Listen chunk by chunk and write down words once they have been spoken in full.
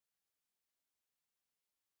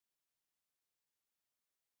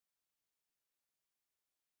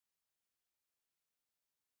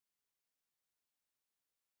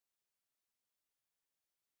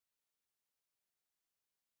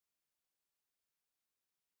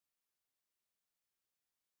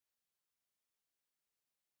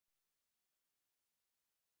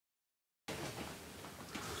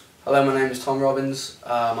Hello, my name is Tom Robbins.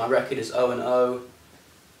 My record is 0-0.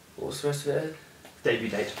 What's the rest of it? Debut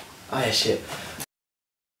date. Oh yeah, shit.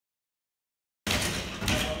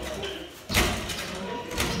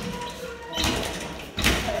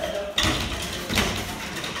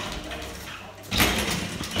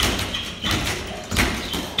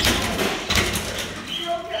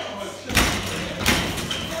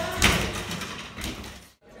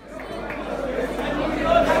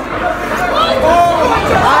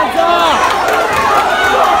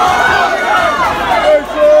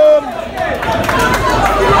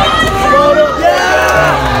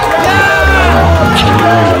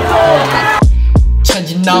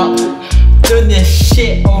 Up, doing this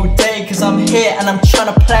shit all day cause I'm here and I'm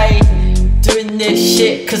trying to play. Doing this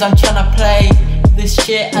shit cause I'm trying to play this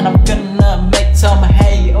shit and I'm gonna make some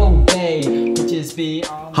hay all day. Bitches be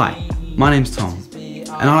on Hi, my name's Tom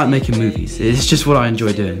and I like making movies. It's just what I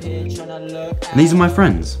enjoy doing. And these are my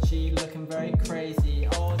friends.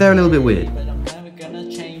 They're a little bit weird.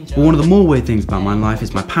 But one of the more weird things about my life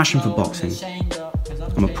is my passion for boxing.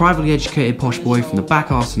 I'm a privately educated posh boy from the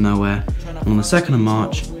back arse of nowhere, and on the 2nd of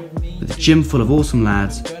March, with a gym full of awesome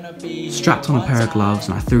lads, strapped on a pair of gloves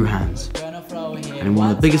and I threw hands. And in one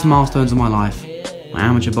of the biggest milestones of my life, my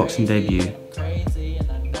amateur boxing debut,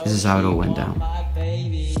 this is how it all went down.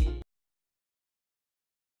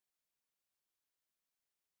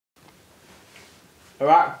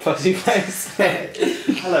 Alright, pussy face.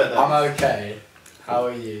 Hello there. I'm okay. How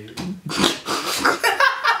are you?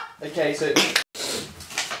 Okay, so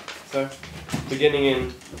beginning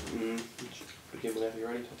in begin whenever you're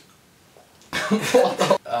ready.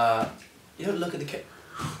 You don't look at the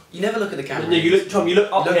you never look at the camera. No, you look, Tom. You look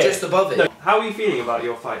up You look here. just above it. No, how are you feeling about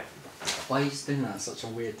your fight? Why are you just doing that? It's such a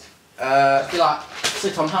weird. Be like, so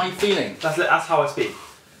Tom, how are you feeling? That's how I speak.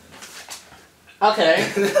 Okay,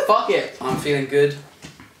 fuck it. I'm feeling good.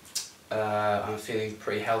 I'm feeling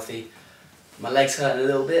pretty healthy. My legs hurting a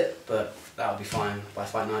little bit, but that'll be fine. By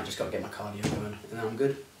fight night, just gotta get my cardio going, and then I'm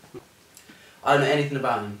good. I don't know anything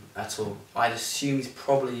about him at all. I'd assume he's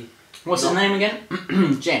probably... What's his name again?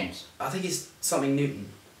 James. I think he's something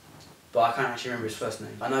Newton, but I can't actually remember his first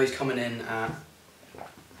name. I know he's coming in at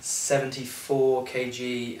 74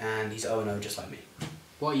 kg and he's 0-0 just like me.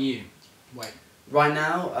 What are you? Wait. Right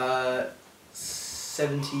now,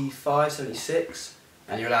 75, 76,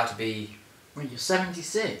 and you're allowed to be... Wait, you're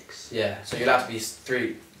 76? Yeah, so you're allowed to be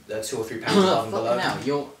 2 or 3 pounds above and below. Now,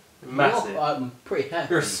 you're Massive. You're pretty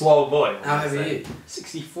heavy. You're a swole boy. How heavy are you?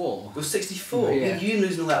 64. You're 64? Yeah. You've been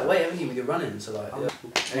losing all that weight, haven't you, with your running, so like...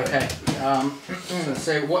 Yeah. Okay,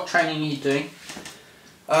 so what training are you doing?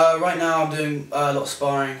 Right now I'm doing a lot of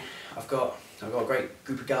sparring. I've got a great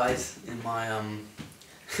group of guys in my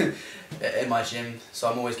in my gym,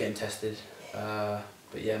 so I'm always getting tested. But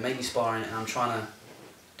yeah, mainly sparring, and I'm trying to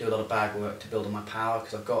do a lot of bag work to build on my power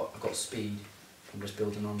because I've got speed. I'm just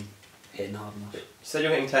building on hitting hard enough. You said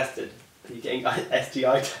you're getting tested. Are you getting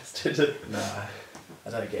STI tested? No, I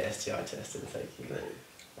don't get STI tested. Thank you.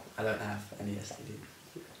 I don't have any STDs.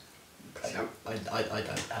 I don't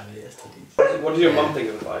have any STDs. What does your mum think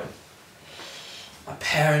of the fight? My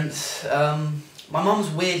parents, my mum's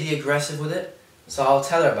weirdly aggressive with it, so I'll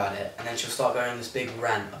tell her about it and then she'll start going on this big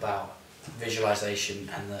rant about visualization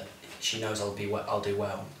and that she knows I'll do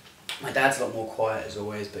well. My dad's a lot more quiet as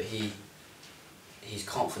always, but he's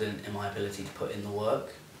confident in my ability to put in the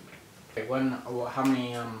work. Okay, how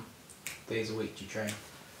many days a week do you train?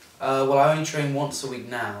 Well, I only train once a week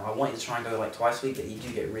now. I wanted to try and go like twice a week, but you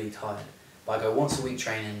do get really tired. But I go once a week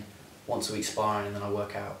training, once a week sparring, and then I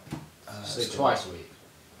work out. So twice a week?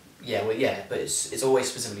 Yeah, well, yeah, but it's always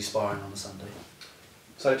specifically sparring on a Sunday.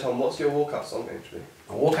 So Tom, what's your walkout song going to be?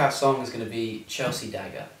 My walkout song is going to be Chelsea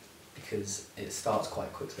Dagger because it starts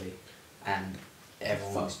quite quickly and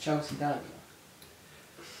everyone's... What's Chelsea Dagger?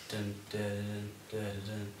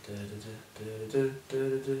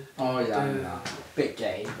 Oh yeah, no. Bit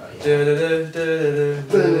gay, but yeah.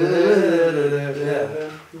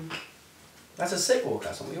 That's a sick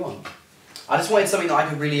walkout song. What do you want? I just wanted something that I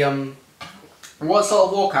could really What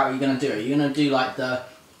sort of walkout are you gonna do? Are you gonna do like the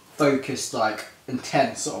focused, like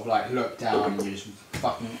intense sort of like look down and you just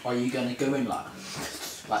fucking? Or are you gonna go in like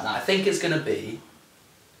that? I think it's gonna be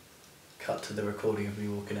cut to the recording of me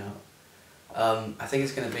walking out. I think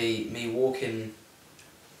it's going to be me walking,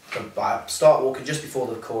 I start walking just before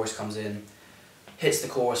the chorus comes in, hits the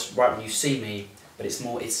chorus right when you see me, but it's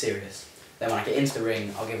serious. Then when I get into the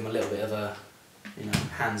ring, I'll give them a little bit of a,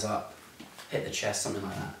 hands up, hit the chest, something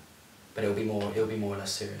like that. But it'll be more or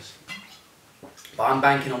less serious. But I'm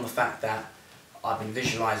banking on the fact that I've been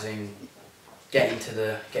visualising getting to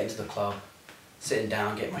the club, sitting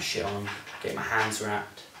down, getting my shit on, getting my hands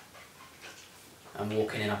wrapped, and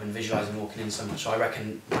walking in. I've been visualising walking in so much, so I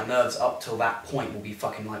reckon my nerves up till that point will be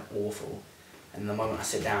fucking like awful. And the moment I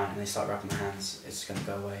sit down and they start wrapping my hands, it's going to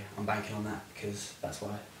go away. I'm banking on that because that's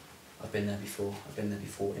why I've been there before. I've been there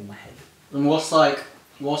before in my head. And what's like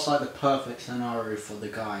the perfect scenario for the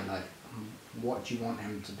guy? Like, what do you want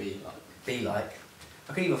him to be like? Be like?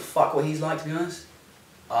 I couldn't give a fuck what he's like, to be honest.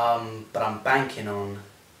 But I'm banking on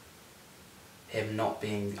him not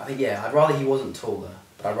being... I think, yeah, I'd rather he wasn't taller,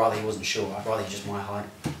 but I'd rather he wasn't short. I'd rather he's just my height.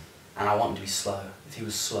 And I want him to be slow. If he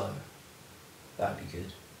was slow, that would be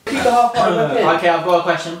good. Okay, I've got a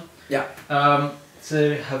question. Yeah.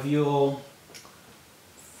 So have your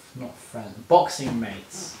not friends, boxing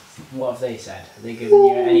mates, what have they said? Have they given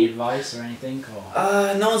you any advice or anything?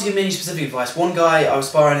 Or? No one's given me any specific advice. One guy, I was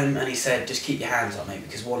sparring him and he said, just keep your hands up, mate,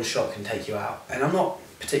 because one shot can take you out. And I'm not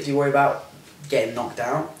particularly worried about getting knocked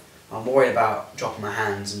out. I'm worried about dropping my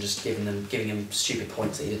hands and just giving him stupid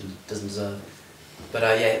points that he doesn't deserve. But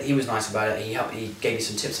yeah, he was nice about it. He gave me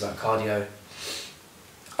some tips about cardio.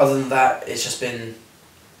 Other than that, it's just been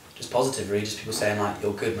just positive, really. Just people saying like,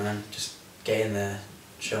 "You're good, man. Just get in there,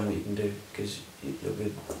 show them what you can do, because you're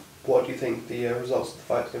good." What do you think the results of the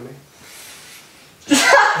fight's gonna be?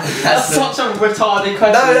 That's such a retarded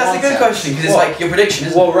question. No, that's a good question because it's like your prediction,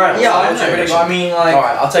 isn't it? What round? Yeah, I know. But I mean, like, all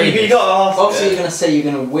right, I'll tell you. You got to ask. obviously, you're gonna say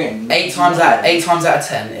you're gonna win. 8 times out of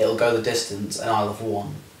 10, it'll go the distance, and I'll have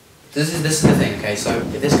won. This is the thing, okay? So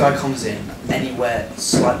if this guy comes in anywhere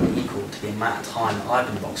slightly equal to the amount of time that I've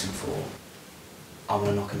been boxing for, I'm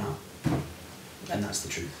gonna knock him out, and that's the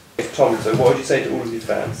truth. Tom, so what would you say to all of these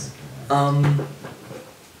fans?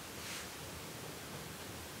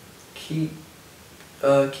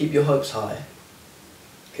 Keep your hopes high,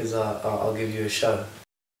 because I'll give you a show.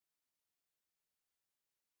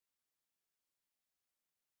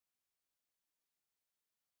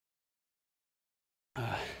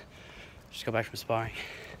 Just got back from sparring.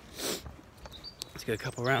 Let's go a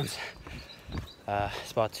couple rounds.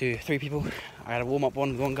 Sparred 3 people. I had a warm up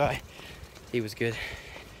one with one guy. He was good.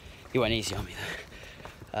 He went easy on me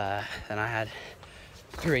though. Then I had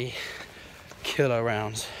 3 killer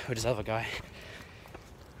rounds with this other guy.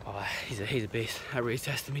 Oh, he's a beast. That really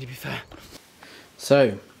tested me, to be fair.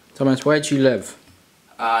 So, Thomas, where do you live?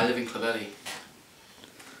 I live in Clovelly.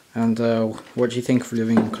 And what do you think of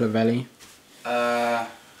living in Clovelly?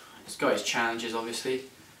 It's got its challenges, obviously.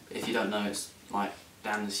 If you don't know, it's like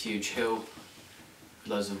down this huge hill,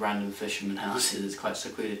 loads of random fishermen houses. It's quite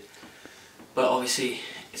secluded, but obviously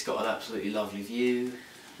it's got an absolutely lovely view,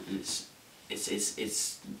 and it's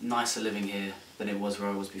nicer living here than it was where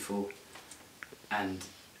I was before. And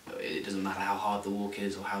it doesn't matter how hard the walk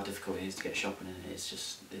is or how difficult it is to get shopping in it.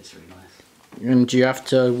 It's really nice. And do you have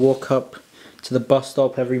to walk up to the bus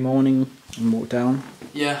stop every morning and walk down?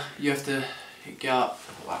 Yeah, you have to get up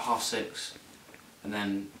about 6:30 and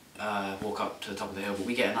then walk up to the top of the hill, but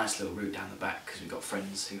we get a nice little route down the back because we've got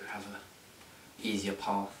friends who have a easier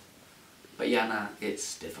path. But yeah, nah,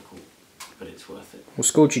 it's difficult, but it's worth it. What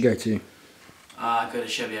school do you go to? I go to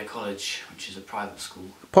Chevier College, which is a private school.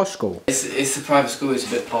 Posh school? It's a private school, it's a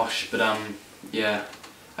bit posh, but yeah,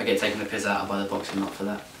 I get taken the piss out of by the boxing lot for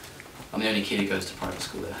that. I'm the only kid who goes to private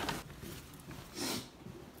school there.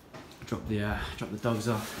 Drop the dogs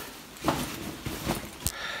off.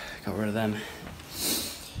 Got rid of them.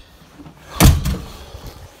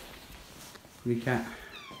 Hey cat,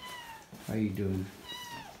 how you doing?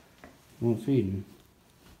 You want feeding?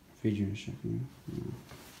 Feed you in a second.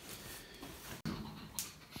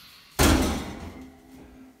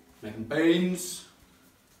 Making beans.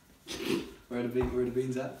 Where are the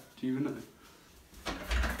beans at? Do you even know?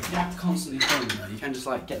 You have to constantly film them though. You can't just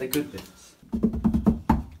like get the good bits.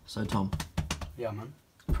 So Tom, Yeah, man.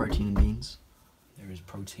 protein in beans. There is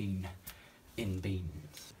protein in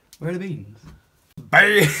beans. Where are the beans?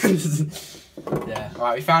 Beans! Yeah,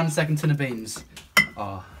 alright, we found the second tin of beans.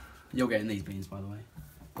 Oh, you're getting these beans, by the way.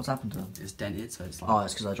 What's happened to them? It's dented, so it's like... Oh,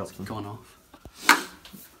 it's because I dropped them. Gone off.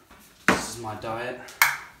 This is my diet.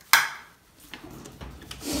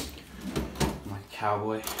 I'm like a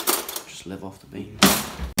cowboy. Just live off the beans.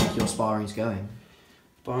 Your sparring's going.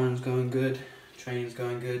 Sparring's going good. Training's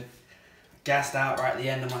going good. Gassed out right at the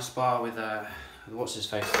end of my spar with what's his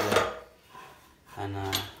face today, and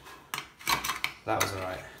that was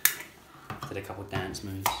alright. Did a couple dance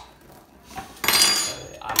moves. So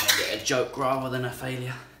I made it a joke rather than a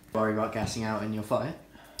failure. Worry about gassing out in your fight?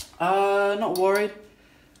 Not worried.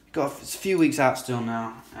 It's a few weeks out still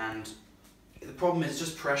now, and the problem is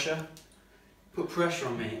just pressure. Put pressure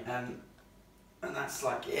on me, and that's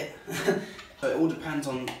like it. So it all depends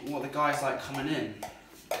on what the guy's like coming in.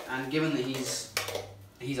 And given that he's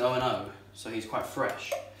 0-0, so he's quite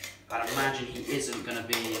fresh, I'd imagine he isn't going to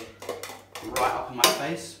be right up in my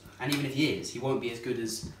face. And even if he is, he won't be as good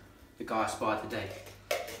as the guy I sparred today.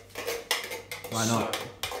 Why not?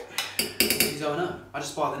 So, he's 0-0. I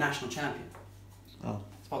just sparred the national champion. Oh.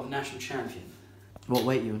 Sparred the national champion. What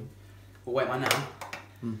weight you in? What weight am I now?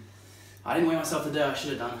 I didn't weigh myself today, I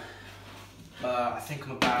should have done. I think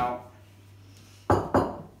I'm about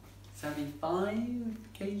 75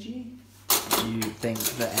 kg. Do you think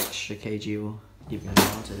the extra kg will give you an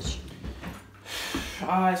advantage?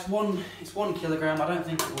 It's 1 kilogram. I don't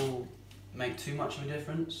think it will make too much of a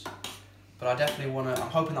difference. But I definitely want to, I'm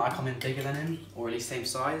hoping that I come in bigger than him, or at least same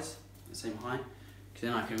size, the same height. Because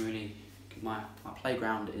then I can really, my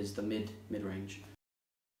playground is the mid-range.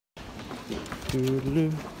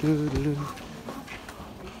 Doodaloo, doodaloo.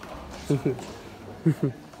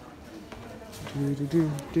 Doodaloo,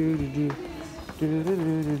 doodaloo.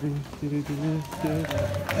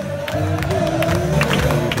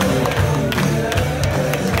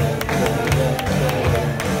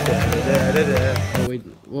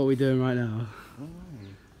 What are we doing right now?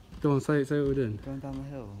 Go on, say what we're doing. Going down the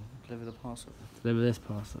hill, deliver the parcel. Deliver this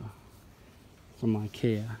parcel from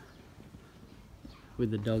IKEA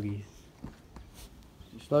with the doggies.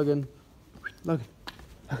 Logan. Logan.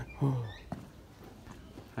 How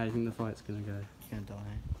do you think the fight's gonna go? You're gonna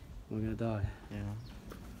die. We're gonna die. Yeah.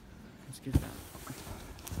 Let's give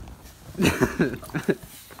that.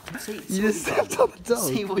 See, You just stepped on the dog.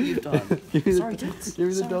 See what you've done. Sorry, Dad. Give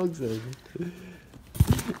me the dogs then.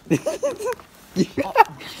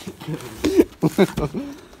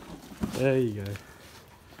 There you go.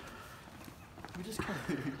 We just go.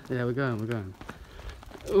 Yeah, we're going.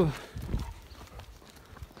 Ooh.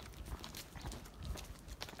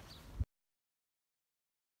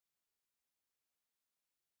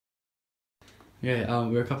 Okay,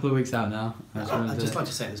 we're a couple of weeks out now. I'd just like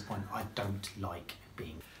to say at this point, I don't like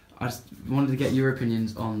being... I just wanted to get your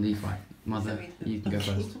opinions on the fight. Mother, you can go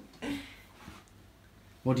first.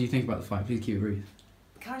 What do you think about the fight? Please keep it brief.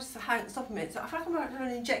 Can I just stop a minute? So I feel like I'm about to do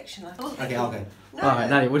an injection. I thought. Okay, I'll go. No. Alright,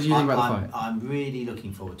 Daddy, what do you think about the fight? I'm really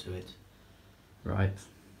looking forward to it. Right.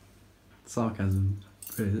 Sarcasm.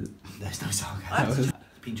 There's no sarcasm.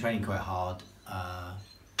 I've been training quite hard,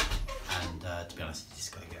 and to be honest, you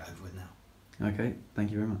just got to get over it now. Okay,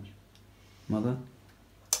 thank you very much. Mother?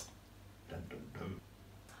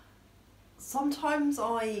 Sometimes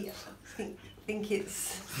I think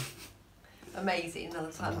it's amazing.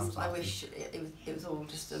 Other times I wish it was all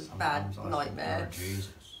just a bad nightmare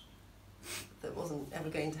that wasn't ever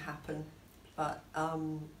going to happen. But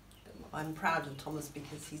I'm proud of Thomas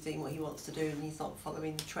because he's doing what he wants to do and he's not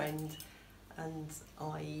following the trend. And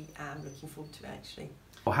I am looking forward to it actually.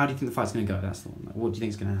 Well, how do you think the fight's going to go? That's the one. What do you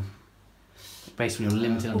think is going to happen? Based on your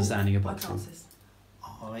limited understanding of boxing.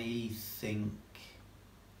 I think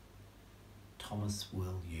Thomas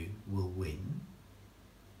will win,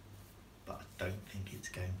 but I don't think it's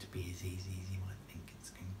going to be as easy as you might think it's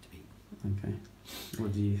going to be. Okay.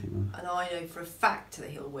 What do you think, Mother? And I know for a fact that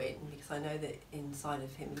he'll win because I know that inside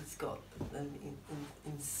of him he's got an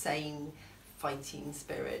insane fighting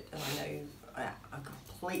spirit, and I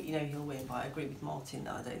completely know he'll win. But I agree with Martin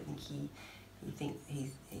that I don't think he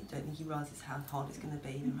realises how hard it's going to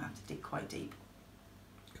be, and he'll have to dig quite deep.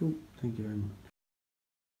 Cool. Thank you very much.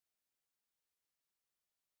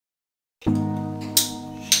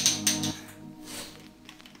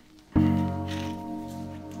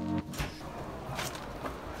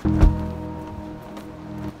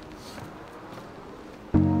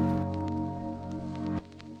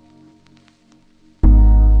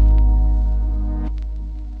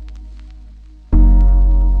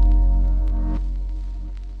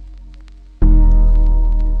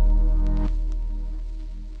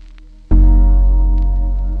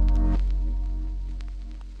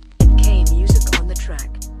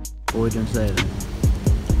 What are we doing today then?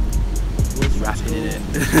 Rapping in it.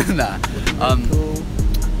 Nah.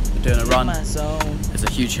 We're doing a run. There's a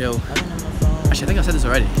huge hill. Actually, I think I said this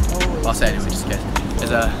already. Well, I'll say it anyway, just in case.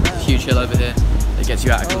 There's a huge hill over here that gets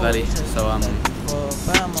you out of Clovelly. So I'm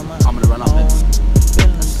gonna run up it.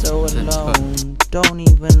 Feeling so alone. Don't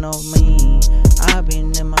even know me. I've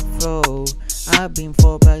been in my flow. I've been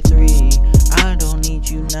 4x3. I don't need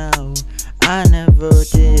you now. I never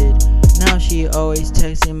did. Now she always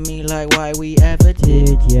texting me like why we ever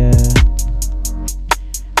did, yeah.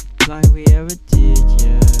 Like we ever did,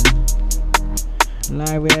 yeah.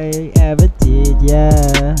 Like we ever did,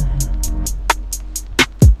 yeah.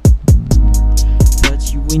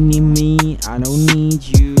 But you need me, I don't need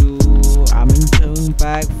you. I'm in tune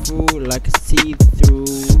back through like a see-through.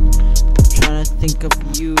 Trying to think of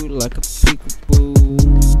you like a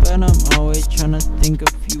peekaboo, but I'm always trying to think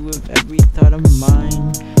of you with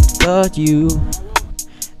thought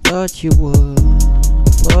you would,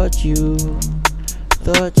 thought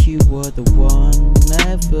you were the one.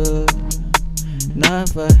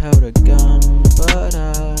 Never held a gun, but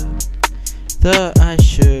I thought I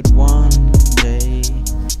should one day.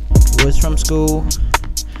 Was from school,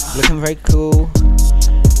 looking very cool,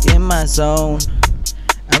 in my zone.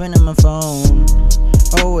 I've been on my phone,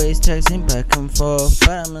 always texting back and forth,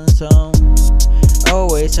 but I'm in the zone.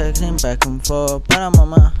 Always texting back and forth, but I'm on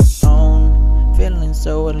my own. Feeling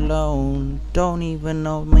so alone, don't even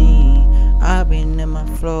know me. I've been in my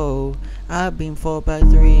flow, I've been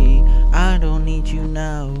 4x3. I don't need you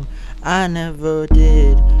now, I never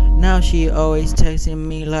did. Now she always texting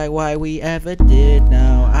me like why we ever did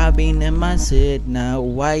now. I've been in my sit now,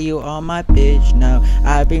 why you on my bitch now.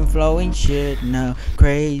 I've been flowing shit now,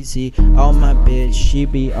 crazy on my bitch. She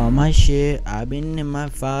be on my shit, I've been in my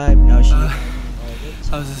vibe now. She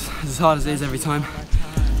That was as hard as it is every time.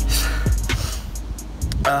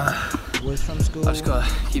 was from school, I just gotta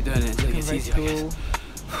keep doing it until it gets easier, I guess.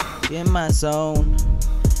 in my zone,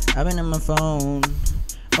 I've been on my phone,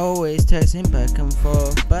 always texting back and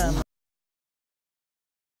forth, but I'm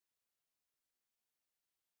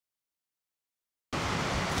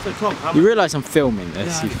You realise I'm filming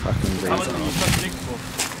this, you fucking retard.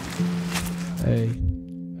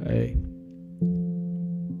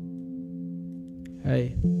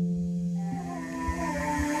 Hey.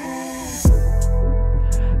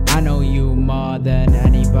 I know you more than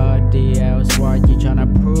anybody else. What you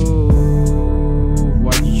tryna prove?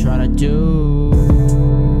 What you tryna do?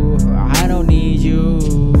 I don't need you.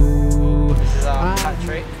 This is our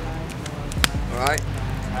Patrick. Alright.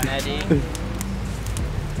 And Eddie.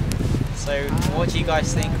 So, what do you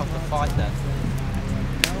guys think of the fight then?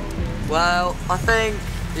 Well, I think,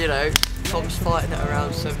 you know, Tom's fighting at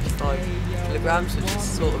around 75 kilograms, which is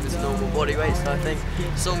sort of his normal body weight, so I think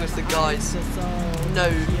as long as the guy's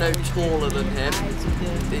no taller than him,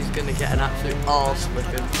 he's going to get an absolute arse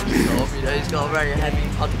whipping from Tom. You know, he's got a very heavy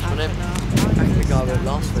punch on him. I think the guy won't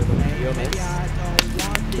last very long, to be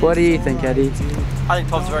honest. What do you think, Eddie? I think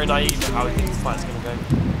Tom's very naive at how he thinks the fight's going to go.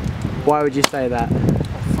 Why would you say that?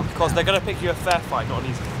 Because they're going to pick you a fair fight, not an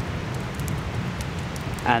easy one.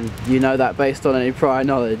 And you know that based on any prior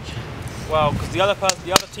knowledge? Well, because the other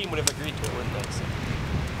team would have agreed to it, wouldn't they? So.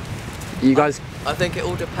 You guys... I think it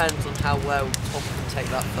all depends on how well Tom can take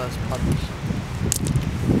that first punch.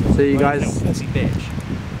 So you guys... Pussy bitch.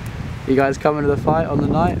 You guys coming to the fight on the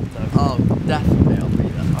night? No. Oh, definitely, I'll be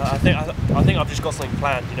there. I think I've just got something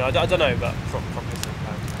planned. You know, I don't know, but from something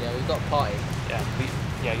planned. Yeah, we've got a party.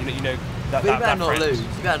 Yeah, you know that. We better that not friend. lose. You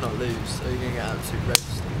better not lose, so you're going to get absolute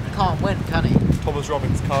roasted. He can't win, can he? Thomas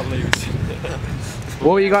Robbins can't lose.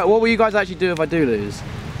 What will you guys actually do if I do lose?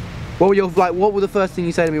 What will the first thing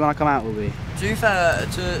you say to me when I come out will be? To be fair,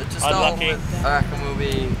 to start off Unlucky. with, I reckon we'll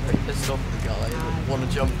be pretty pissed off with the guy that want to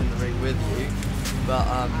jump in the ring with you. But,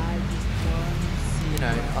 you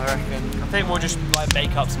know, I reckon... I think we'll just like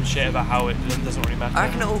make up some shit about how it doesn't really matter. I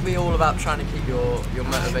reckon it'll be all about trying to keep your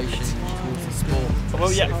motivation towards the sport.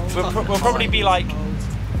 Well, yeah, we'll probably be like,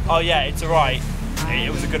 oh yeah, it's alright.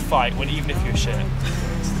 It was a good fight, when even if you're shit.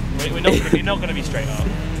 We're not going to be straight up.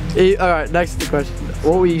 Alright, next question.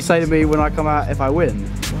 What will you say to me when I come out if I win?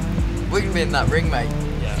 We're going to be in that ring, mate.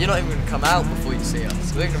 Yeah. You're not even going to come out before you see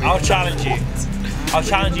us. We're gonna be I'll challenge you. I'll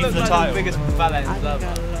challenge you for the title. biggest fella in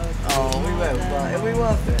Slover. Oh, we will, but it'll be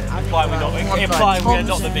worth it. Imply we're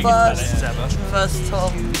not the biggest fellas ever. First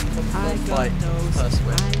Tom fight, first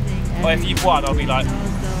win. Or if you've won, I'll be like,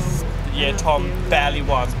 yeah, Tom barely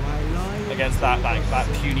won against that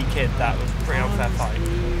puny kid. That was a pretty unfair fight.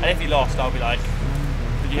 And if he lost, I'll be like,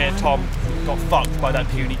 yeah, Tom got fucked by that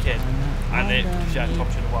puny kid. And Tom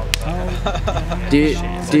should have won.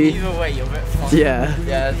 Either way, you're a bit fucked.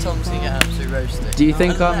 Yeah. Tom's gonna get absolutely roasted. Do you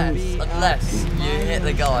think unless you hit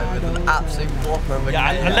the guy with an absolute whopper of a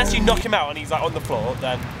yeah, unless you knock him out and he's like on the floor,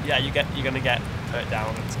 then yeah, you're gonna get hurt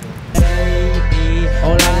down.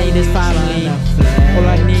 All I need is family. All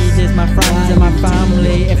I need is my friends and my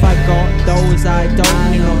family. If I got those, I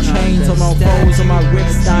don't need no chains or no bows on my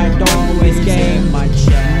wrist. I don't do this game.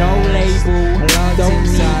 No label, don't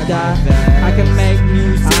need that. I can make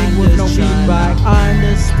music with no feedback. I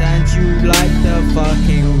understand you like the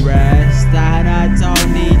fucking rest, and I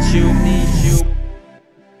don't need you.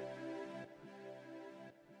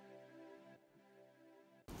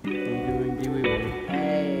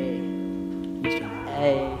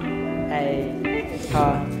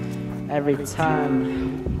 Every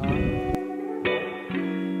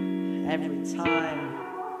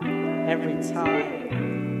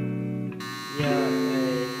time, yeah,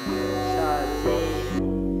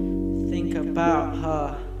 Shawty, think about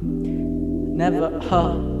her. never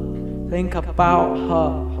think about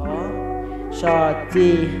her.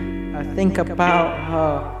 Shawty, I think about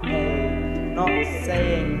her. Hey, not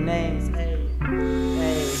saying names. Hey,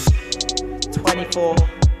 24,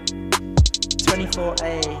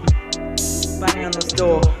 hey, bang on the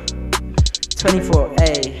door. 24,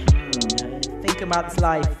 hey, think about this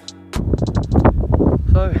life.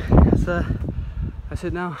 So that's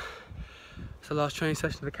it now. It's the last training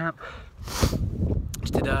session of the camp.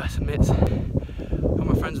 Just did some mitts. Got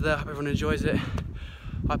my friends there. Hope everyone enjoys it.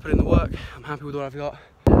 I put in the work. I'm happy with what I've got.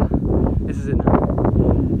 This is it now.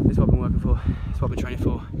 This is what I've been working for. This is what I've been training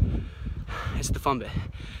for. It's the fun bit.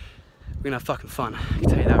 We're gonna have fucking fun. I can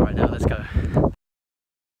tell you that right now. Let's go.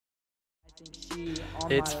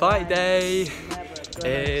 It's fight day.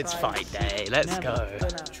 It's fight day. Let's go.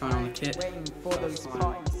 Trying on the kit.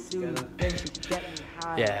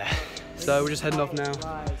 Yeah. So we're just heading off now.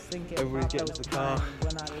 Everybody's getting into the car.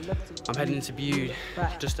 I'm heading into Bude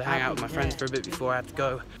just to hang out with my friends for a bit before I have to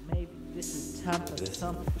go.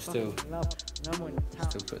 Still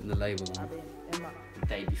putting the label on the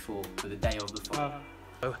day before, for the day of the fight.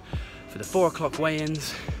 So for the 4 o'clock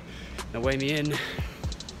weigh-ins, they'll weigh me in,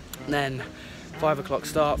 and then 5 o'clock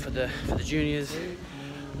start for the juniors,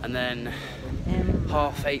 and then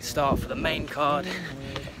 8:30 start for the main card,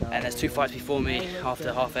 and there's 2 fights before me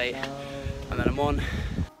after 8:30, and then I'm on.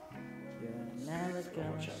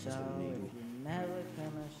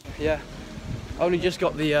 Yeah, only just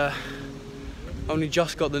got the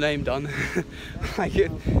name done like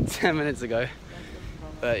 10 minutes ago,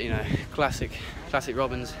 but you know, classic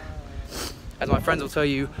Robbins. As my friends will tell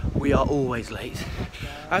you, we are always late,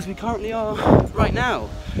 as we currently are right now.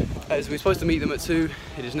 As we're supposed to meet them at 2,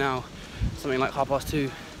 it is now something like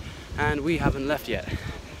 2:30, and we haven't left yet.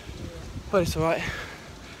 But it's alright.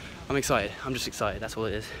 I'm excited. I'm just excited. That's all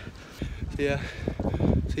it is. So yeah,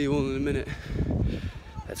 see you all in a minute.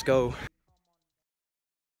 Let's go.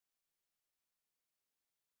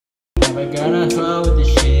 Never gonna flow with the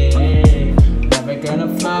shit. Never gonna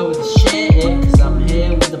flow with the shit. Cause I'm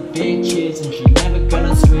here with the bitches, and she never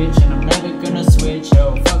gonna switch, and I'm never gonna switch.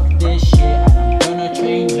 Oh, fuck this shit, and I'm gonna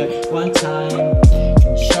change it one time.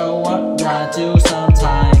 And show what I do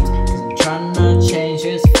sometimes. Cause I'm trying to change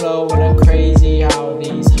this flow, and I'm crazy how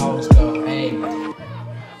these hoes go. Hey,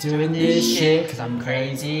 doing this shit cause I'm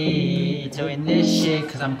crazy. Doing this shit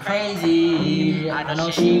cause I'm crazy. I know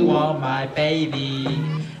she want my baby.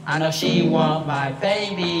 I know she want my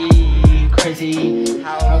baby. Crazy,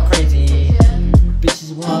 how crazy.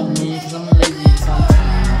 Bitches want me cause I'm lazy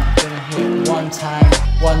sometimes. I'm gonna hit one time,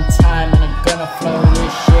 and I'm gonna flow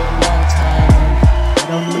this shit one time. I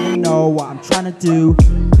don't even know what I'm trying to do.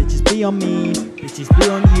 Bitches be on me, bitches be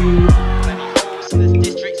on you. Many hoes in this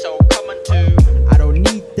district, so come on too. I don't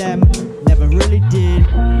need them, never really did.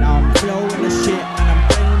 Now I'm flowing the shit, and I'm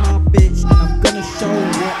bringing my bitch, and I'm gonna show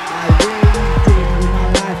what I really did with my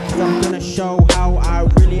life. Cause I'm gonna show how I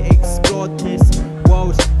really explored this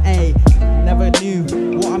world. Ayy, never knew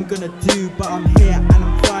what I'm gonna do, but I'm here and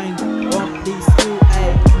I'm flying off these two.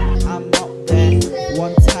 Ayy, I'm not there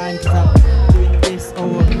one time cause I'm doing this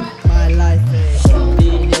all my life. Ayy, be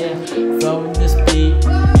here, flowing this beat.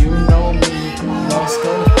 You know me, lost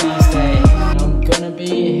those beats.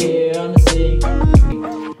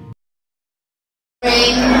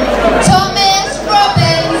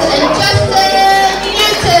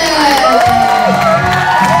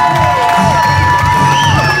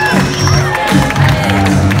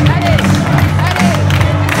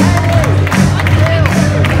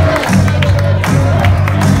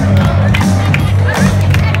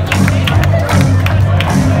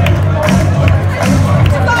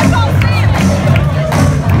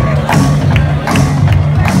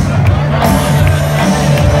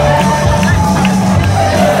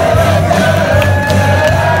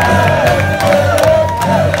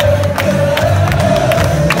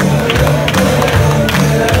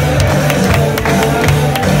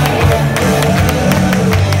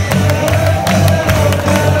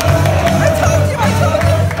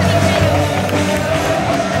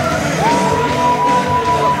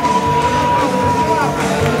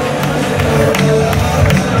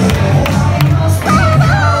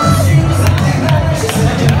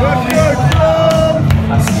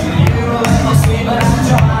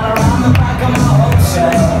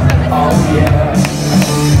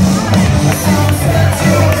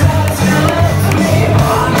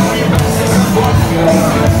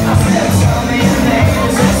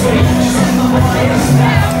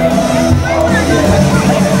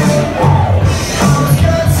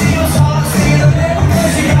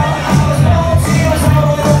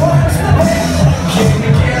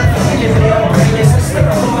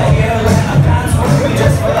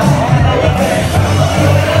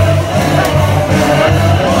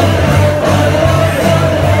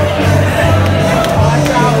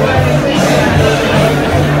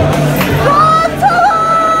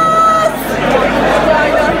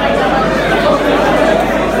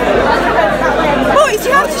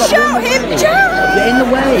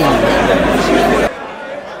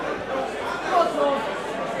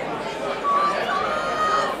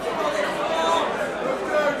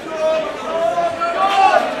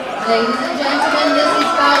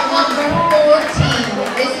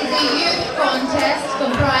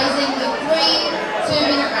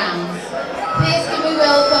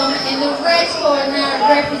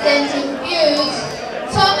 representing Bute,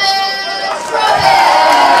 Thomas Robbins.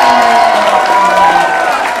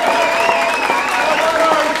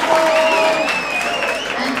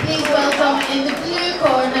 And please welcome in the blue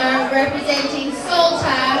corner, representing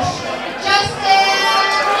Saltash, Justin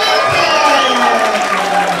Newton.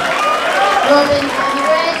 Robbins in the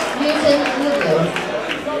red, Newton in the blue.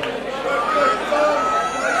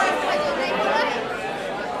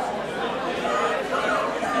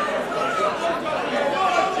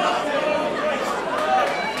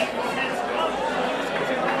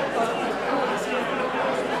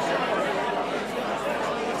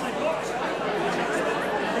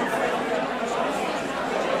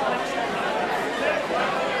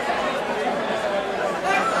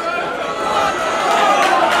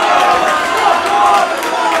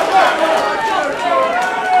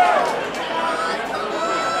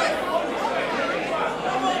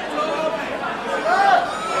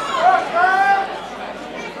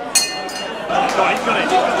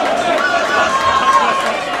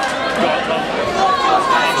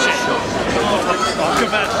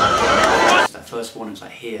 That first one was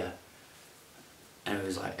like here, and it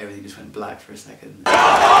was like everything just went black for a second.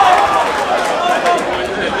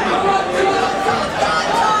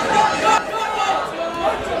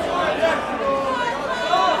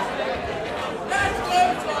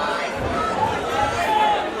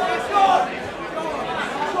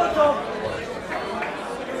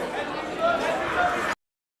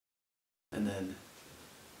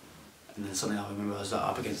 And then suddenly I remember I was like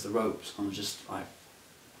up against the ropes and I was just like,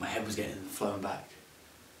 my head was getting flown back.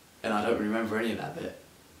 And I don't remember any of that bit.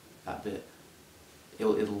 That bit.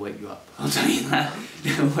 It'll wake you up. I'll tell you that.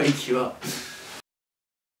 It'll wake you up.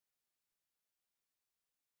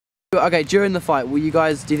 Okay, during the fight, will you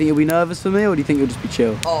guys, do you think you'll be nervous for me or do you think you'll just be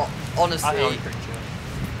chill? Oh, honestly, I think I'll be pretty chill.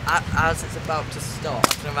 As it's about to start,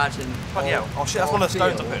 I can imagine. Oh shit, that's one of the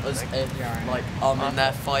stones I put in. As if, like, I'm in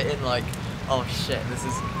there fighting, like, oh shit, this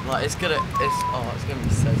is, like, it's gonna be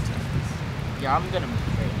so tense. Yeah, I'm gonna be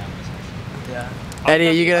pretty nervous actually. Yeah. Eddie,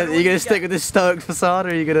 are you gonna stick with this stoic facade or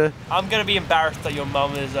are you gonna... I'm gonna be embarrassed that your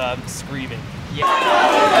mum is screaming. Yeah.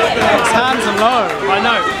 His hands are low. I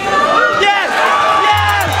know. Yes!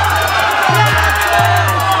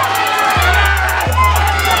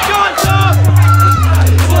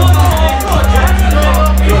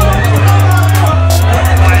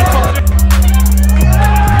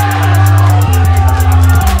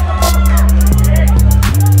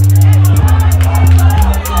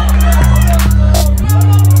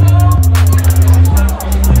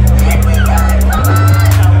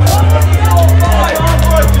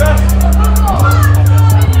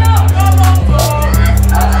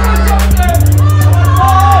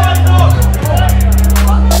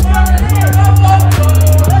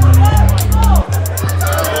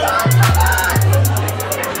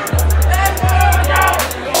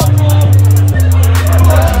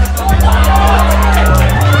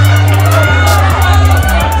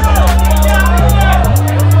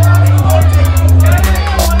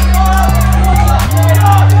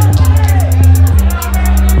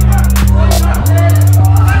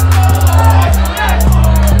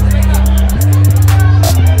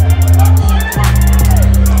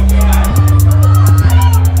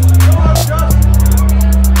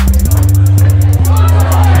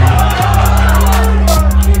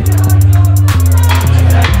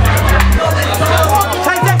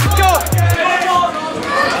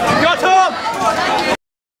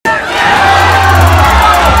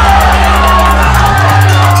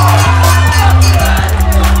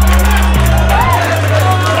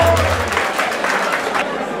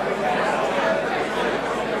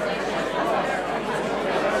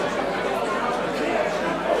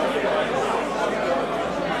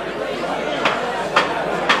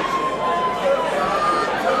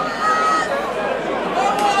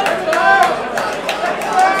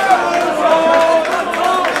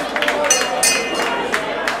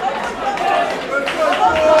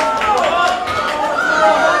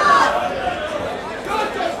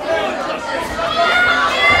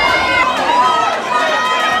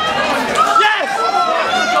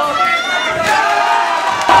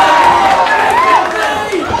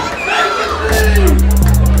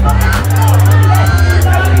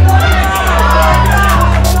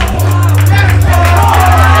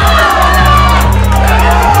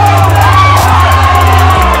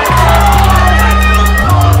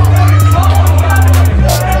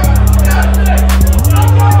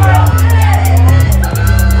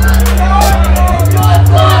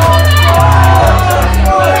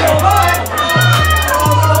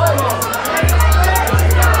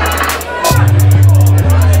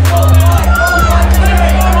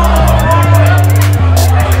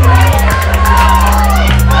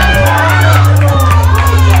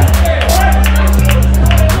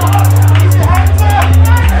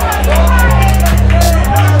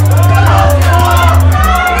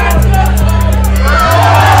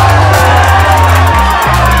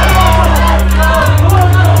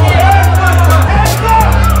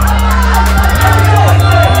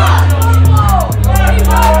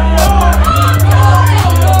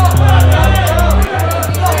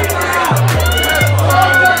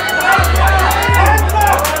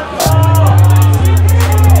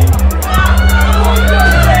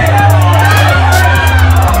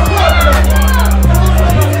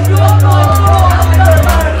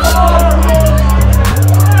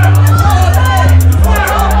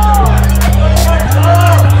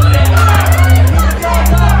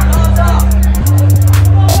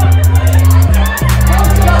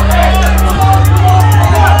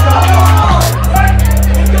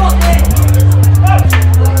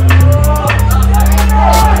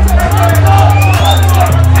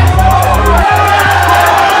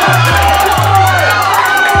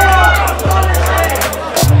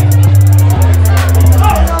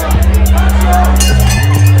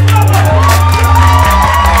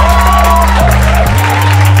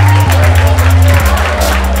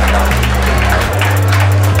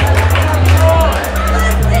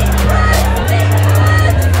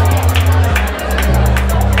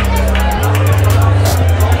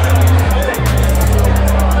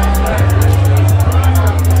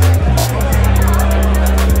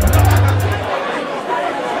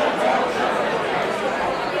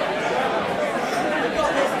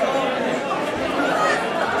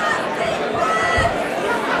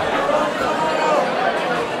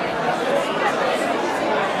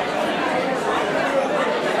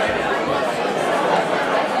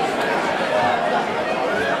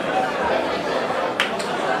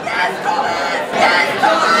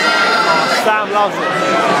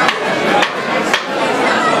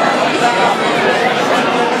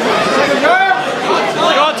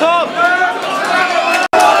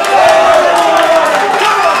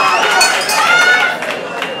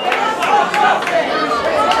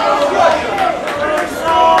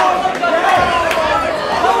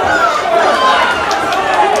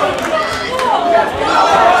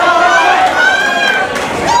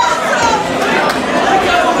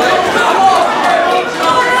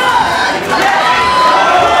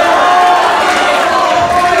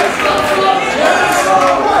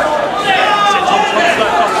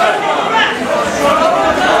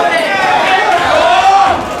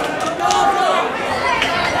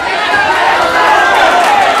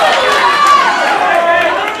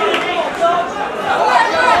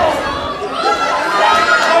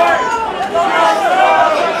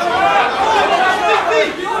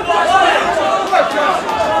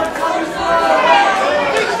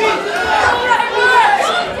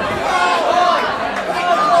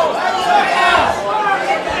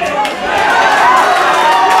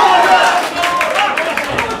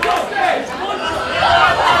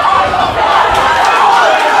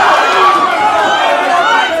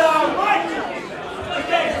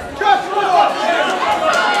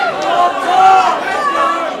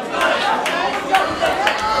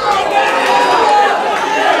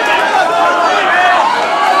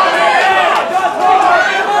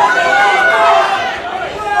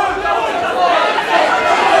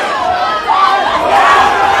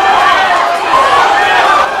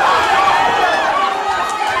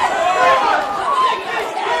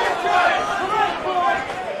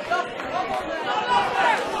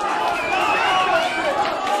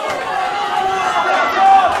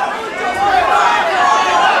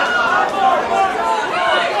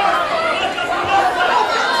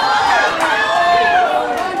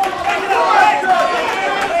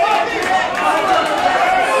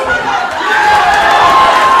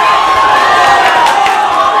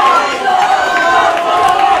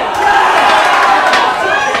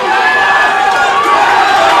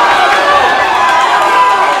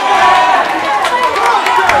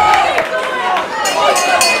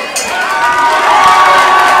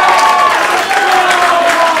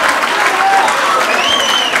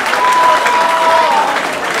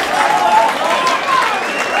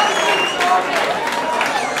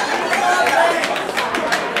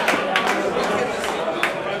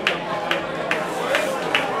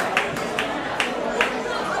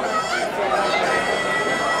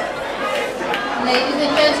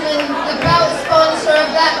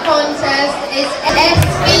 is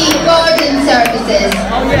SV Garden Services.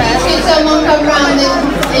 Should someone come round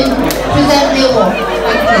and present the award?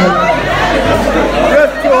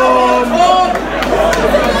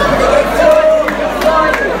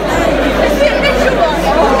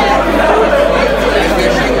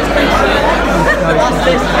 Thank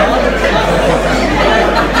you.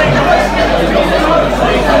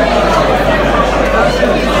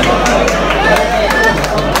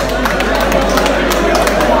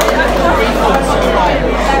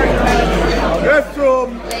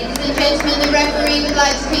 Ladies and gentlemen, the referee would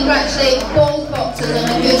like to congratulate both boxers on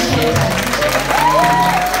a good contest.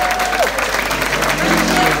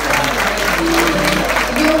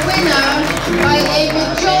 Your winner by a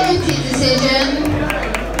majority decision,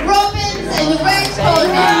 Robbins in the red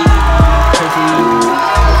corner.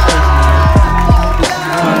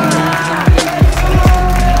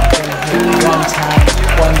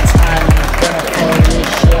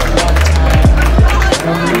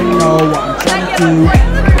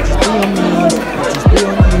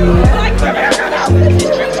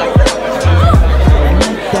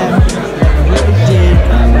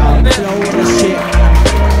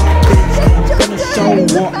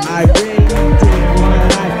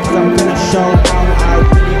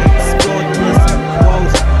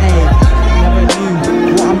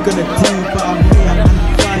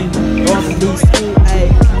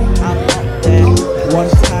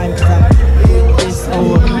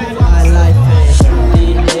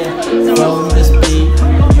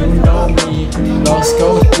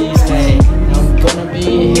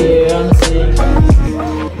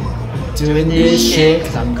 Doing this shit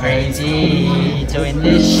cause I'm crazy. Doing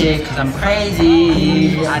this shit cause I'm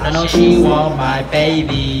crazy. I don't know she want my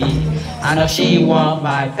baby. I know she want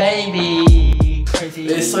my baby. Crazy.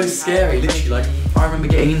 It's so scary, literally. Like, I remember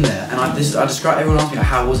getting in there and I described, everyone asked me like,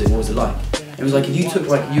 how was it? What was it like? It was like if you took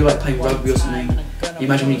like, you were like playing rugby or something. You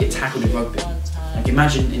imagine when you get tackled in rugby. Like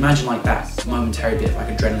imagine like that momentary bit of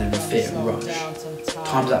like adrenaline and fear and rush.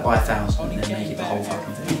 Times that by 1,000 and then make it the whole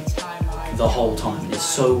fucking thing. The whole time. It's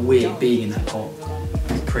so weird being in that hole.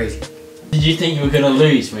 It's crazy. Did you think you were gonna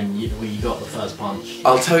lose when you got the first punch?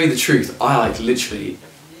 I'll tell you the truth. I like literally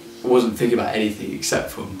wasn't thinking about anything except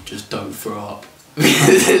from just don't throw up.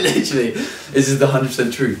 Literally, this is the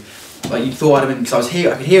 100% truth. Like you thought I'd have been, because I was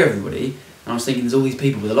here, I could hear everybody, and I was thinking there's all these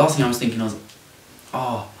people. But the last thing I was thinking was,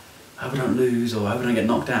 oh, I hope I don't lose, or I hope I don't get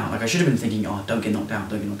knocked out. Like I should have been thinking, oh, don't get knocked out,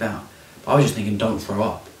 don't get knocked out. But I was just thinking, don't throw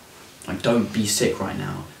up. Like don't be sick right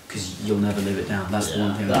now, because you'll never live it down. That's the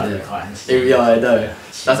one thing I did. Yeah, I know. Yeah.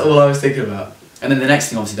 That's all I was thinking about. And then the next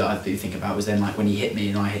thing obviously that I do think about was then like when he hit me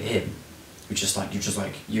and I hit him. Which is like,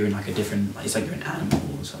 you're in like a different, it's like you're an animal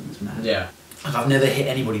or something, it's mad. Yeah. Like I've never hit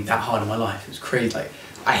anybody that hard in my life. It was crazy. Like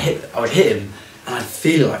I would hit him and I'd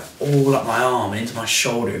feel it like all up my arm and into my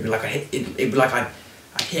shoulder. It'd be like it'd be like I'd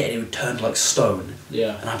hit and it would turn to like stone.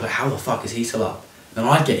 Yeah. And I'd be like, how the fuck is he still up? And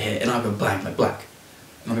then I'd get hit and I'd go blank, like black.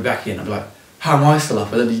 And I'd be back again, I'd be like, how am I still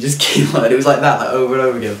up? And then you just keep like, it was like that, like over and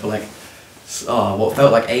over again for like, what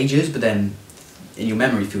felt like ages, but then in your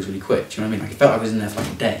memory feels really quick. Do you know what I mean? Like it felt like I was in there for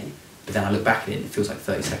like a day, but then I look back at it and it feels like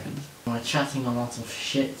 30 seconds. We're chatting a lot of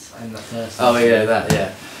shit in the first. Oh yeah, that,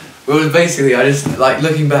 yeah. Well, basically, I just, like,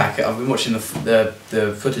 looking back, I've been watching the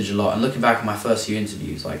footage a lot, and looking back at my first few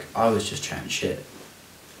interviews, like, I was just chatting shit.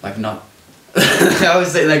 Like, not... I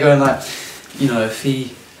was sitting there going, like, you know, if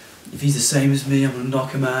he's the same as me, I'm gonna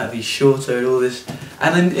knock him out, if he's shorter and all this.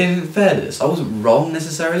 And then, in fairness, I wasn't wrong,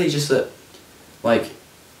 necessarily, just that, like,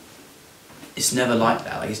 it's never like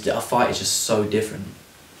that. Like, a fight is just so different.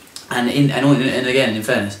 And again, in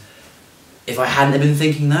fairness, if I hadn't have been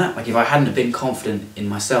thinking that, like if I hadn't have been confident in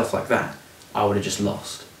myself like that, I would have just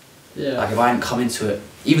lost. Yeah. Like if I hadn't come into it,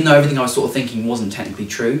 even though everything I was sort of thinking wasn't technically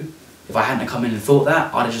true, if I hadn't have come in and thought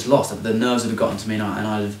that, I'd have just lost. The nerves would have gotten to me and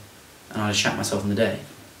I'd have shat myself in the day.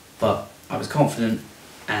 But I was confident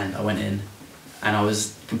and I went in and I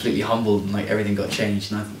was completely humbled and like everything got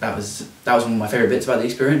changed. And I think that was one of my favourite bits about the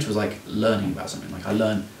experience, was like learning about something. Like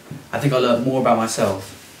I think I learned more about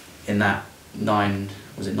myself in that 9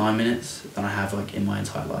 minutes than I have like in my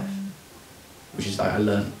entire life, which is like I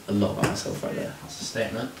learned a lot about myself right there. That's a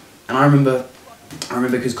statement. And I remember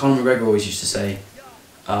because Conor McGregor always used to say,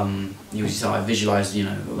 he was I visualise, you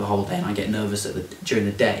know, the whole day, and I get nervous during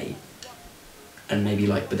the day, and maybe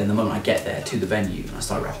like, but then the moment I get there to the venue and I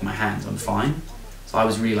start wrapping my hands, I'm fine. So I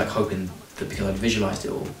was really like hoping that because I'd visualised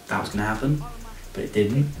it all, that was gonna happen. But it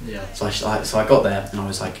didn't. Yeah. So I got there and I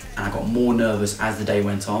was like, and I got more nervous as the day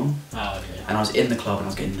went on. Oh, okay. And I was in the club and I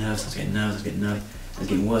was getting nervous, I was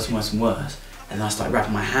getting worse and worse and worse. And then I started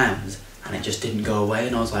wrapping my hands and it just didn't go away,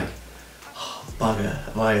 and I was like, oh,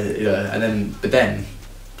 bugger, you know. And then, but then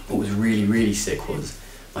what was really, really sick was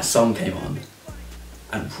my song came on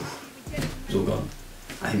and it was all gone.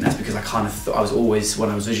 I think that's because I kind of thought I was always, when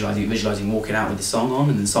I was visualising walking out with the song on,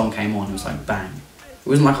 and then the song came on, it was like bang. It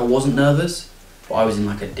wasn't like I wasn't nervous, but I was in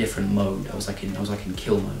like a different mode. I was like in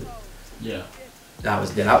kill mode. Yeah. That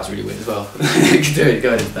was really weird as well.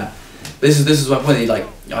 Going into that. This is my point. Like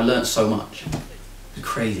I learnt so much. It was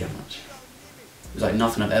crazy how much. It was like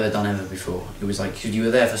nothing I've ever done ever before. It was like, cause you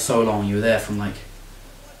were there for so long. You were there from like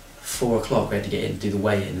 4 o'clock. We had to get in, do the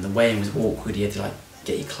weigh-in, and the weigh-in was awkward. You had to like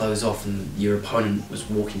get your clothes off, and your opponent was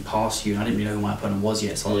walking past you, and I didn't really know who my opponent was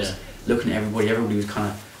yet. So I was looking at everybody. Everybody was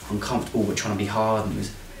kind of uncomfortable but trying to be hard, and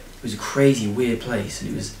it was a crazy, weird place.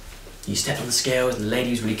 And it was, you stepped on the scales, and the lady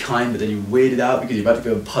was really kind, but then you weirded out because you're about to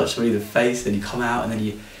go and punch somebody in the face. Then you come out, and then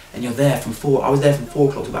you're there from 4. I was there from 4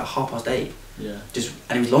 o'clock to about 8:30. Yeah.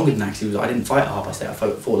 And it was longer than that because I didn't fight at 8:30. I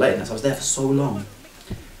fought later than that, so I was there for so long.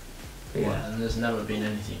 But yeah. And there's never been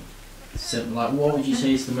anything similar. Like, what would you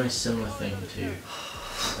say is the most similar thing to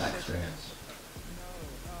that experience?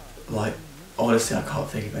 Like, honestly, I can't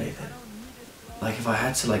think of anything. Like, if I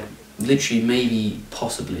had to, like, literally, maybe,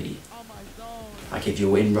 possibly, like if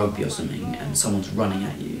you're in rugby or something and someone's running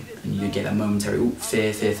at you and you get that momentary ooh,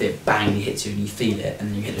 fear, bang, he hits you and you feel it and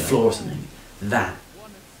then you hit the floor or something. That,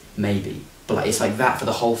 maybe. But like, it's like that for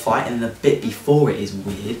the whole fight, and then the bit before it is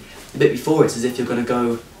weird. The bit before it's as if you're gonna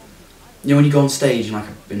go, you know when you go on stage in like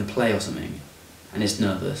in a play or something and it's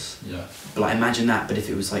nervous. Yeah. But like imagine that, but if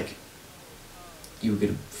it was like you were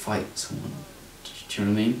gonna fight someone. Do you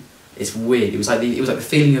know what I mean? It's weird. It was like the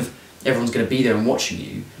feeling of everyone's gonna be there and watching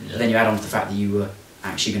you, but then you add on to the fact that you were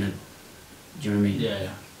actually gonna, do you know what I mean? Yeah,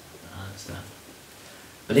 yeah. I understand.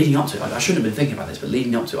 But leading up to it, I shouldn't have been thinking about this, but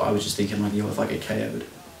leading up to it I was just thinking like, yo, if I get KO'd,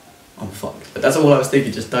 I'm fucked. But that's all I was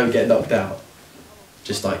thinking, just don't get knocked out.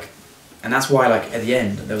 Just like, and that's why like at the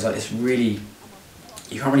end there was like this really,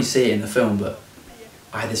 you can't really see it in the film, but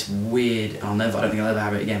I had this weird, I don't think I'll ever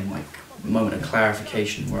have it again, like moment of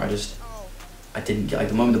clarification where I didn't get, like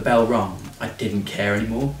the moment the bell rung, I didn't care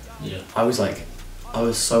anymore. Yeah. I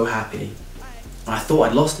was so happy. And I thought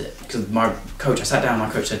I'd lost it, because my coach, I sat down and my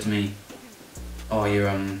coach said to me, oh, I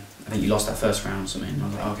think you lost that first round or something. And I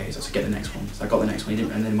was like, okay, so get the next one. So I got the next one,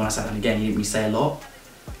 and then when I sat down again, he didn't really say a lot.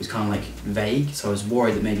 It was kind of like vague, so I was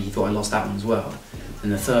worried that maybe he thought I lost that one as well.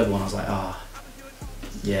 And the third one, I was like,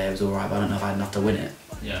 yeah, it was alright, but I don't know if I had enough to win it.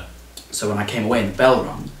 Yeah. So when I came away and the bell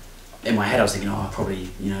rung, in my head I was thinking, oh, probably,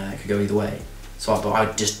 that could go either way. So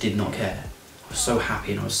I just did not care. I was so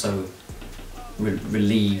happy and I was so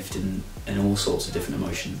relieved and all sorts of different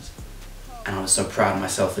emotions. And I was so proud of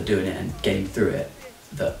myself for doing it and getting through it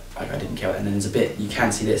that I didn't care. And then there's a bit, you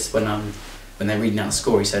can see this, when they're reading out the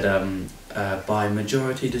score, he said, by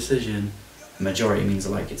majority decision. Majority means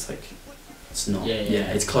it's not,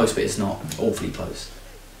 it's close, but it's not awfully close.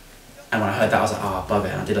 And when I heard that, I was like,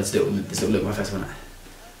 bugger, and I did this little look at my face, I went,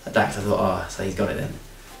 Dax, I thought, so he's got it then.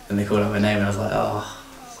 And they called out my name and I was like,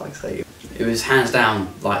 fuck's sake. It was hands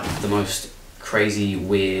down like the most crazy,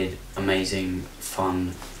 weird, amazing,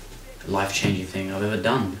 fun, life-changing thing I've ever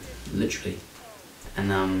done, literally.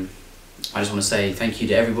 And I just want to say thank you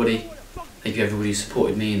to everybody. Thank you to everybody who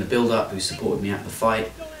supported me in the build-up, who supported me at the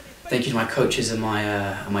fight. Thank you to my coaches and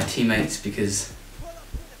my teammates, because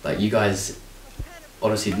like you guys,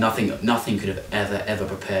 honestly, nothing could have ever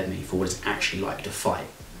prepared me for what it's actually like to fight.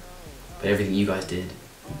 But everything you guys did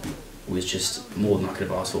was just more than I could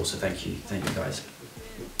have asked for, so thank you guys.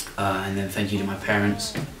 And then thank you to my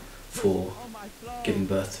parents for giving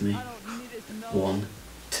birth to me. 1,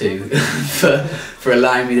 2, for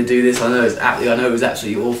allowing me to do this. I know it was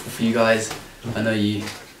absolutely awful for you guys. I know you.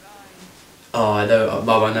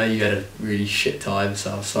 Mum, I know you had a really shit time,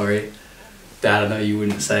 so I'm sorry. Dad, I know you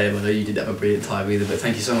wouldn't say it, but I know you didn't have a brilliant time either. But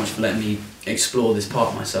thank you so much for letting me explore this part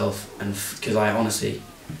of myself, and because I honestly,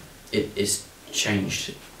 it's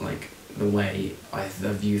changed like the way I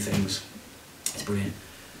view things. It's brilliant.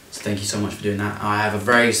 So thank you so much for doing that. I have a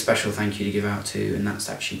very special thank you to give out to, and that's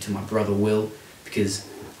actually to my brother Will, because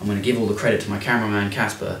I'm going to give all the credit to my cameraman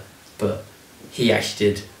Casper, but he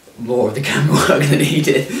actually did more of the camera work than he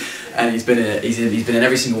did, and he's been in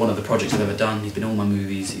every single one of the projects I've ever done. He's been in all my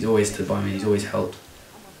movies. He's always stood by me. He's always helped.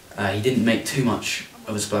 He didn't make too much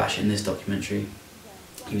of a splash in this documentary.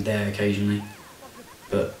 He was there occasionally,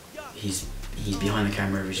 but he's behind the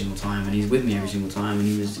camera every single time, and he's with me every single time, and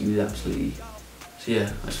he was absolutely. So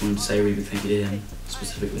yeah, I just wanted to say a really big thank you to him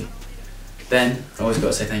specifically. Then I always got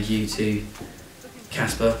to say thank you to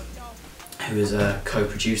Casper, who has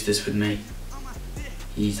co-produced this with me.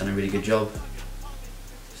 He's done a really good job.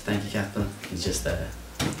 So thank you, Casper. He's just there.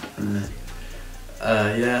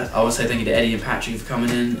 Yeah, I would say thank you to Eddie and Patrick for coming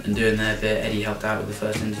in and doing their bit. Eddie helped out with the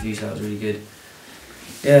first interview, so that was really good.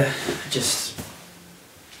 Yeah, just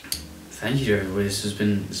thank you to everybody. It's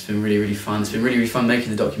been really, really fun. It's been really, really fun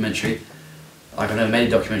making the documentary. Like, I've never made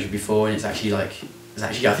a documentary before, and it's actually I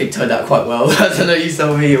think turned out quite well. I don't know, you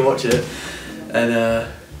told me to watch it, and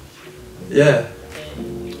yeah,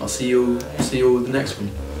 I'll see you all with the next one.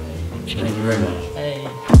 Thank you very much. Hey,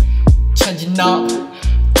 changing up,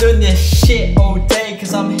 doing this shit all day,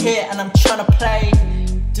 cause I'm here and I'm trying to play.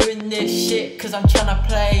 Doing this shit cause I'm trying to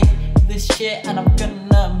play this shit, and I'm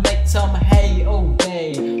gonna make some hay all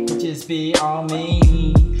day. Bitches be on me,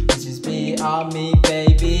 bitches be on me,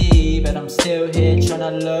 baby. But I'm still here trying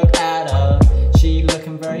to look at her. She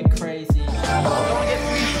looking very crazy.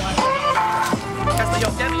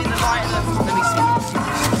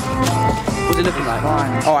 What's it looking like?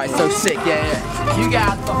 Alright, so sick, yeah. You get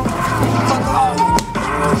out the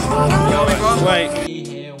Wait.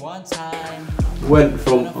 Went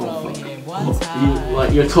from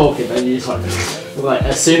you're talking and you just like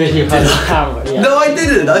as soon as you heard the camera. Yeah. No, I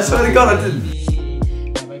didn't. I swear to God, I didn't.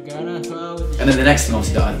 And then the next thing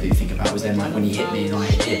obviously that I didn't think about was then like when you hit me and I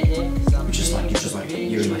hit,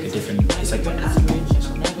 you're in like a different. It's like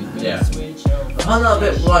yeah. I find that a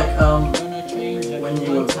bit like when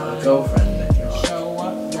you were a girlfriend and you're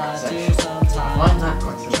like sexual. I find that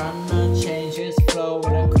quite similar.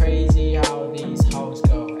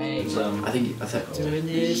 I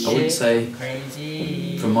wouldn't say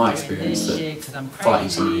from my experience that fighting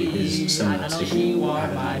somebody is similar to having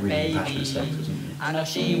a really passionate sex, isn't it?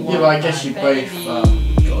 Yeah, but I guess you both got a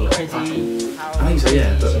lot of passion. I think so,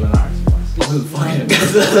 yeah, but I wouldn't fight it.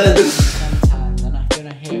 Then I'm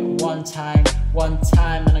gonna hit one time,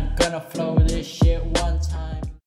 and I'm gonna flow this shit one